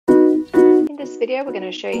this video we're going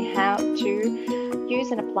to show you how to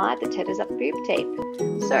use and apply the Tetas Up boob tape.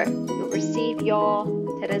 So you'll receive your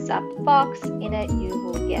Tetas Up box. In it you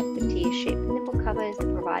will get the tear-shaped nipple covers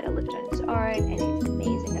that provide a lift on its own and it's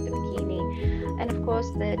amazing at the bikini, and of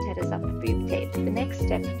course the Tetas Up boob tape. The next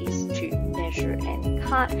step is to measure and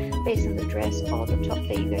cut based on the dress or the top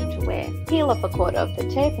that you're going to wear. Peel off a quarter of the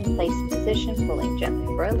tape and place in position, pulling gently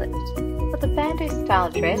for a lift. For the Bandeau style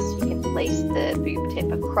dress, you can place the boob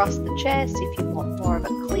tape across the chest. If you want more of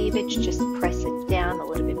a cleavage, just press it down a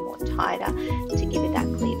little bit more tighter to give it that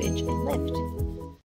cleavage and lift.